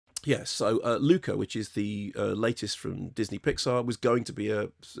Yes, so Luca, which is the latest from Disney Pixar, was going to be a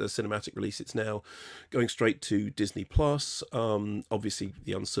cinematic release. It's now going straight to Disney Plus. Obviously,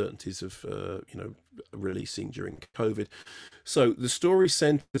 the uncertainties of releasing during COVID. So the story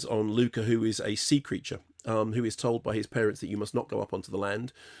centers on Luca, who is a sea creature, who is told by his parents that you must not go up onto the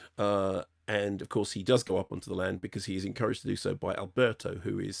land. And of course, he does go up onto the land because he is encouraged to do so by Alberto,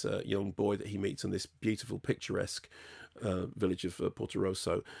 who is a young boy that he meets in this beautiful, picturesque village of Porto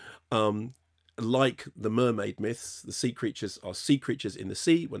Rosso. Um, like the mermaid myths, the sea creatures are sea creatures in the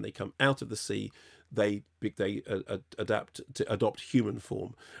sea. When they come out of the sea, they adopt human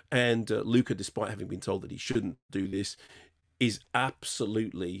form. And Luca, despite having been told that he shouldn't do this, is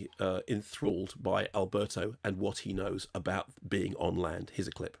absolutely enthralled by Alberto and what he knows about being on land. Here's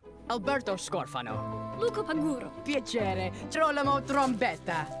a clip. Alberto Scorfano. Luca Paguro. Piacere. Girolamo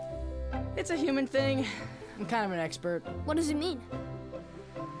Trombetta. It's a human thing. I'm kind of an expert. What does it mean?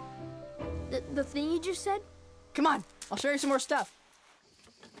 The thing you just said? Come on, I'll show you some more stuff.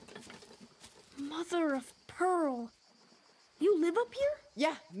 Mother of pearl. You live up here?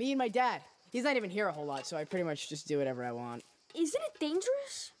 Yeah, me and my dad. He's not even here a whole lot, so I pretty much just do whatever I want. Isn't it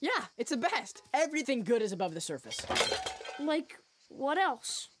dangerous? Yeah, it's the best. Everything good is above the surface. Like, what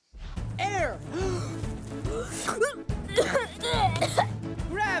else? Air!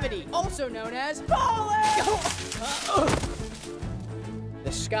 Gravity, also known as falling!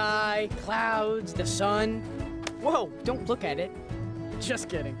 The sky, clouds, the sun. Whoa, don't look at it. Just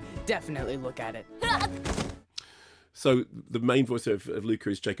kidding. Definitely look at it. So the main voice of Luca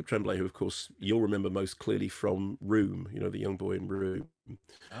is Jacob Tremblay, who, of course, you'll remember most clearly from Room, you know, the young boy in Room.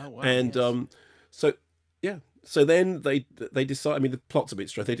 Oh, wow. And yes. so then they decide. I mean, the plot's a bit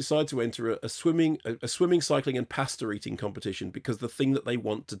strange. They decide to enter a swimming, cycling, and pasta eating competition because the thing that they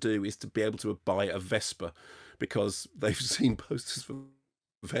want to do is to be able to buy a Vespa, because they've seen posters for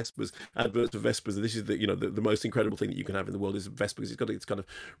Vespas, adverts for Vespas, and this is the most incredible thing that you can have in the world is a Vespa, because it's got its kind of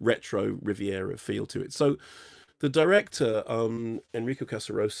retro Riviera feel to it. So the director, Enrico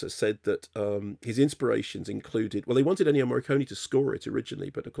Casarosa, said that his inspirations included, well, they wanted Ennio Morricone to score it originally,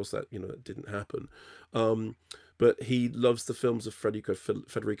 but of course that didn't happen. But he loves the films of Federico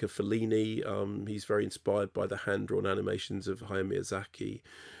Fellini. He's very inspired by the hand-drawn animations of Hayao Miyazaki.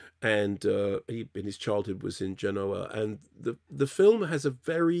 And he, in his childhood, was in Genoa. And the film has a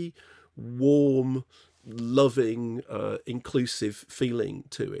very warm, loving, inclusive feeling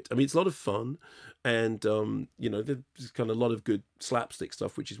to it. I mean, it's a lot of fun. And there's kind of a lot of good slapstick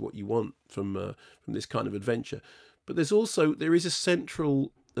stuff, which is what you want from this kind of adventure. But there is a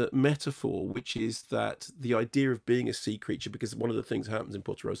central metaphor, which is that the idea of being a sea creature, because one of the things that happens in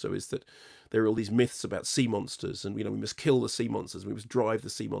Porto Rosso is that there are all these myths about sea monsters, and we must kill the sea monsters, we must drive the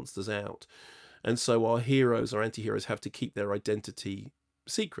sea monsters out. And so our anti-heroes, have to keep their identity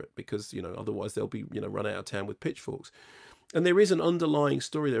secret, because otherwise they'll be run out of town with pitchforks. And there is an underlying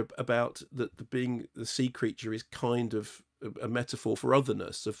story there about that being the sea creature is kind of a metaphor for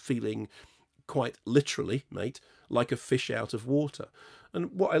otherness, of feeling quite literally, mate, like a fish out of water.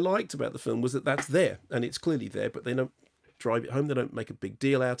 And what I liked about the film was that that's there, and it's clearly there, but they don't drive it home. They don't make a big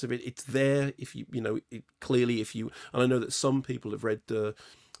deal out of it. It's there if clearly if you, and I know that some people have read the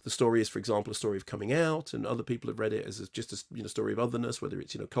story as, for example, a story of coming out, and other people have read it as just a story of otherness, whether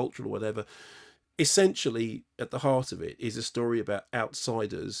it's cultural or whatever. Essentially, at the heart of it is a story about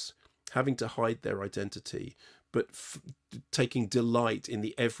outsiders having to hide their identity, but taking delight in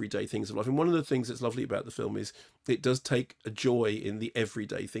the everyday things of life. And one of the things that's lovely about the film is it does take a joy in the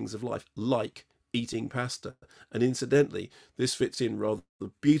everyday things of life, like eating pasta. And incidentally, this fits in rather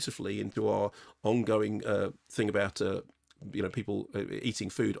beautifully into our ongoing thing about people eating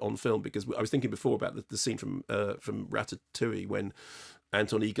food on film, because I was thinking before about the scene from Ratatouille when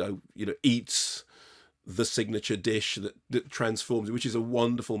Anton Ego eats the signature dish that transforms, which is a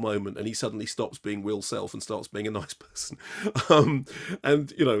wonderful moment, and he suddenly stops being Will Self and starts being a nice person.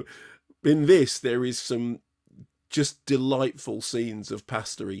 And in this there is some just delightful scenes of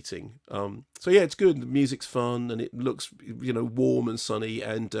pasta eating. So yeah, it's good. The music's fun, and it looks warm and sunny,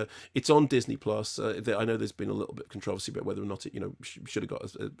 and it's on Disney Plus. I know there's been a little bit of controversy about whether or not it should have got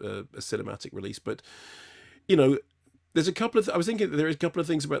a cinematic release, but there's a couple of I was thinking that there is a couple of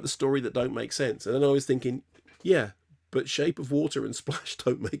things about the story that don't make sense, and then I was thinking, yeah, but Shape of Water and Splash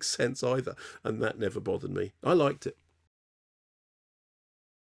don't make sense either, and that never bothered me. I liked it.